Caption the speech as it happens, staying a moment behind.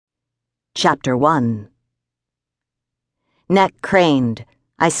Chapter 1. Neck craned,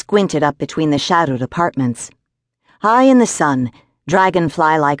 I squinted up between the shadowed apartments. High in the sun,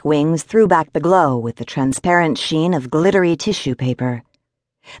 dragonfly-like wings threw back the glow with the transparent sheen of glittery tissue paper.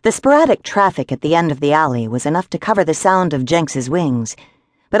 The sporadic traffic at the end of the alley was enough to cover the sound of Jenks's wings,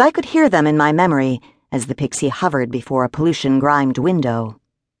 but I could hear them in my memory as the pixie hovered before a pollution-grimed window.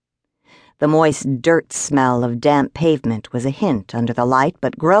 The moist dirt smell of damp pavement was a hint under the light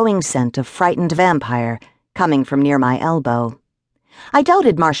but growing scent of frightened vampire coming from near my elbow. I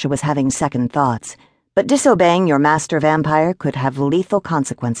doubted Marcia was having second thoughts, but disobeying your master vampire could have lethal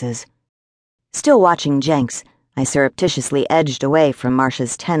consequences. Still watching Jenks, I surreptitiously edged away from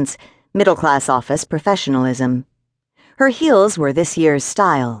Marcia's tense, middle-class office professionalism. Her heels were this year's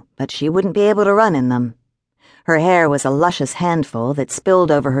style, but she wouldn't be able to run in them. Her hair was a luscious handful that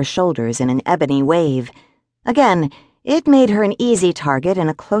spilled over her shoulders in an ebony wave. Again, it made her an easy target in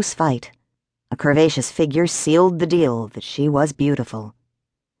a close fight. A curvaceous figure sealed the deal that she was beautiful.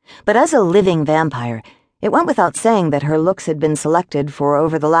 But as a living vampire, it went without saying that her looks had been selected for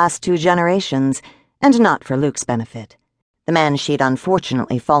over the last 2 generations, and not for Luke's benefit, the man she'd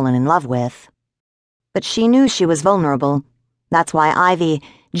unfortunately fallen in love with. But she knew she was vulnerable. That's why Ivy,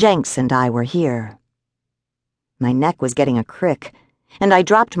 Jenks, and I were here. My neck was getting a crick, and I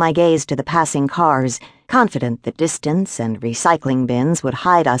dropped my gaze to the passing cars, confident that distance and recycling bins would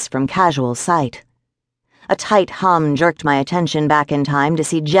hide us from casual sight. A tight hum jerked my attention back in time to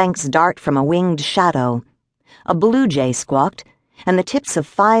see Jenks dart from a winged shadow. A blue jay squawked, and the tips of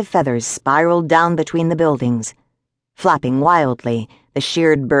 5 feathers spiraled down between the buildings. Flapping wildly, the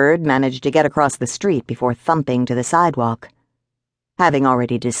sheared bird managed to get across the street before thumping to the sidewalk. Having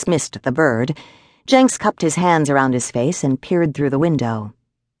already dismissed the bird, Jenks cupped his hands around his face and peered through the window.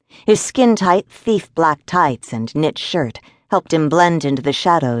 His skin-tight, thief-black tights and knit shirt helped him blend into the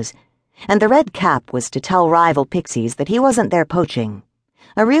shadows, and the red cap was to tell rival pixies that he wasn't there poaching.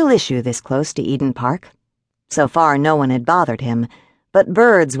 A real issue this close to Eden Park. So far, no one had bothered him, but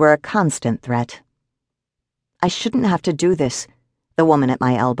birds were a constant threat. "I shouldn't have to do this," the woman at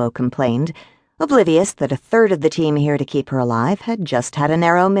my elbow complained, oblivious that a third of the team here to keep her alive had just had a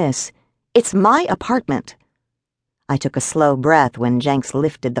narrow miss. "It's my apartment." I took a slow breath when Jenks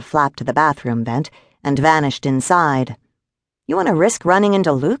lifted the flap to the bathroom vent and vanished inside. "You want to risk running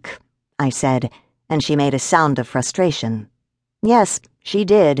into Luke?" I said, and she made a sound of frustration. Yes, she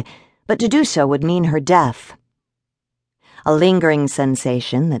did, but to do so would mean her death. A lingering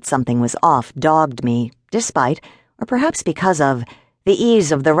sensation that something was off dogged me, despite, or perhaps because of, the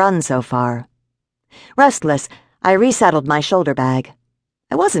ease of the run so far. Restless, I resettled my shoulder bag.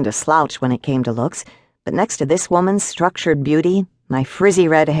 I wasn't a slouch when it came to looks, but next to this woman's structured beauty, my frizzy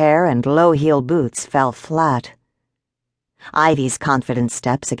red hair and low-heel boots fell flat. Ivy's confident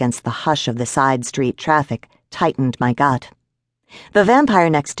steps against the hush of the side street traffic tightened my gut. The vampire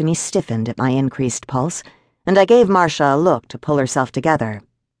next to me stiffened at my increased pulse, and I gave Marcia a look to pull herself together.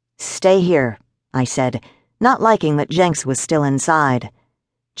 "Stay here," I said, not liking that Jenks was still inside.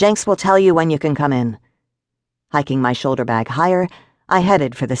 "Jenks will tell you when you can come in." Hiking my shoulder bag higher, I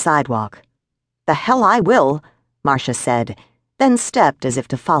headed for the sidewalk. "The hell I will," Marcia said, then stepped as if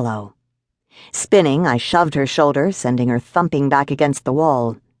to follow. Spinning, I shoved her shoulder, sending her thumping back against the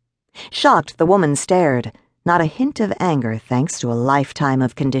wall. Shocked, the woman stared, not a hint of anger thanks to a lifetime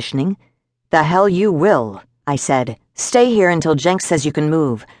of conditioning. "The hell you will," I said. "Stay here until Jenks says you can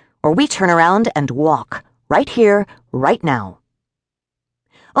move, or we turn around and walk, right here, right now."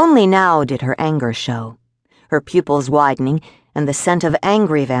 Only now did her anger show, her pupils widening and the scent of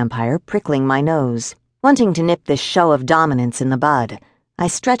angry vampire prickling my nose. Wanting to nip this show of dominance in the bud, I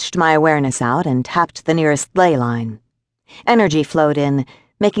stretched my awareness out and tapped the nearest ley line. Energy flowed in,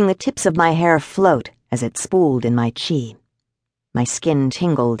 making the tips of my hair float as it spooled in my chi. My skin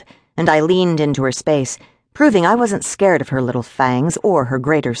tingled, and I leaned into her space, proving I wasn't scared of her little fangs or her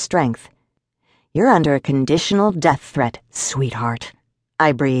greater strength. "You're under a conditional death threat, sweetheart,"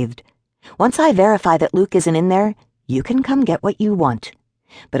 I breathed. "Once I verify that Luke isn't in there, you can come get what you want.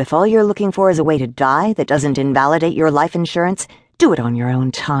 But if all you're looking for is a way to die that doesn't invalidate your life insurance, do it on your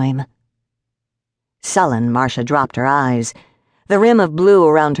own time." Sullen, Marcia dropped her eyes, the rim of blue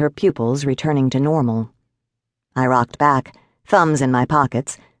around her pupils returning to normal. I rocked back, thumbs in my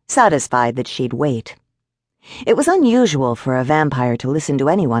pockets, satisfied that she'd wait. It was unusual for a vampire to listen to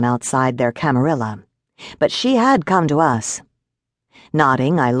anyone outside their camarilla, but she had come to us.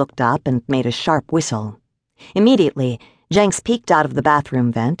 Nodding, I looked up and made a sharp whistle. Immediately, Jenks peeked out of the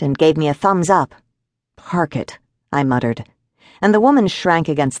bathroom vent and gave me a thumbs up. "Park it," I muttered, and the woman shrank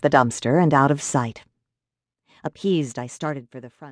against the dumpster and out of sight. Appeased, I started for the front.